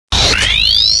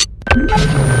Hi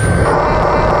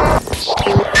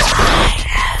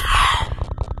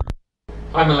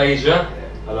Malaysia.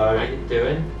 Hello. How you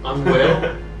doing? I'm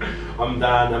Will. I'm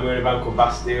Dan, and we're in a band called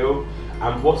Bastille.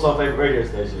 And what's our favourite radio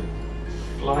station?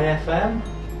 Fly FM?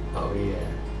 Oh yeah.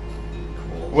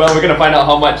 Cool. Well, we're gonna find out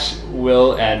how much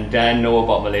Will and Dan know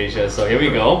about Malaysia, so here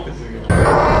we go.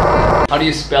 How do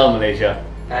you spell Malaysia?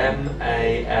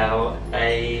 M-A-L-A-Y-S-A.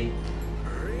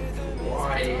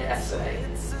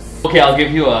 Okay, I'll give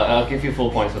you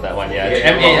full points for that one. Yeah, it's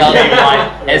M-A-L-A-Y-S-I-A.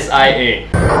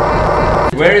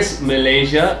 Where is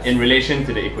Malaysia in relation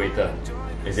to the equator?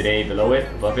 Is it A below it,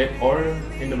 above it, or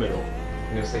in the middle?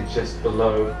 I'm gonna say just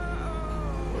below.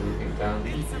 What do you think, Dan?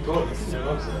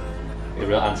 The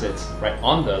real answer is right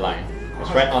on the line. It's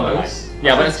right on the line. Close.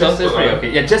 Yeah, but it's close. It's pretty okay.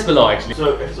 Yeah, just below actually.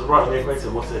 So if it's right on the equator,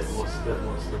 what's it? Is it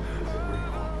really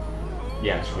hot?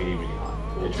 Yeah, it's really hot.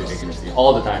 It's ridiculously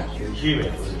all the time. Is it humid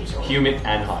or is it just hot? Humid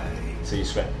and hot. So you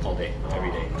sweat all day, every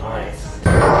day. Nice.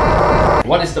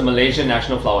 What is the Malaysian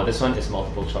national flower? This one is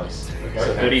multiple choice. Okay.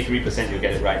 So 33% you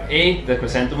get it right. A, the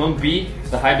chrysanthemum. B,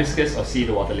 the hibiscus. Or C,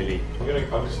 the water lily.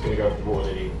 I'm just gonna go with the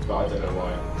water lily, but I don't know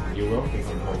why. You will?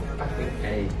 I think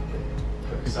A.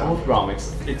 It's both wrong. It's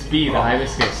B, the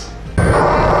hibiscus.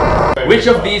 Which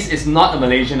of these is not a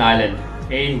Malaysian island?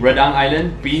 A, Redang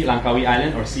Island. B, Langkawi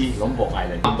Island. Or C, Lombok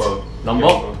Island? Lombok.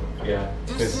 Lombok? Yeah.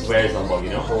 Because where is Lombok,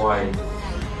 you know? Hawaii.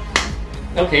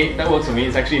 Okay, that works for me.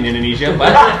 It's actually in Indonesia,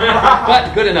 but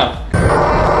but good enough.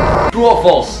 True or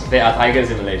false? There are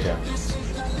tigers in Malaysia.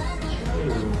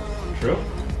 True.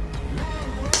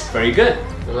 Very good.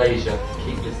 Malaysia.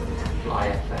 Keep listening to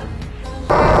Fly FM.